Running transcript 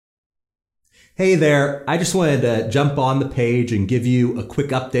Hey there, I just wanted to jump on the page and give you a quick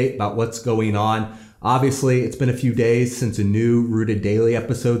update about what's going on. Obviously, it's been a few days since a new Rooted Daily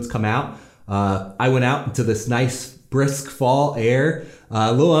episode's come out. I went out into this nice brisk fall air,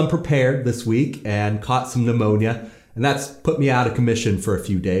 a little unprepared this week, and caught some pneumonia. And that's put me out of commission for a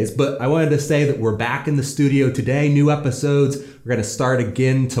few days. But I wanted to say that we're back in the studio today, new episodes. We're going to start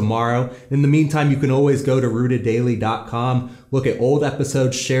again tomorrow. In the meantime, you can always go to rooteddaily.com, look at old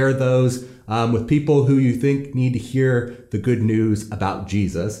episodes, share those with people who you think need to hear the good news about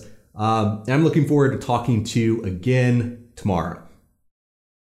Jesus. And I'm looking forward to talking to you again tomorrow.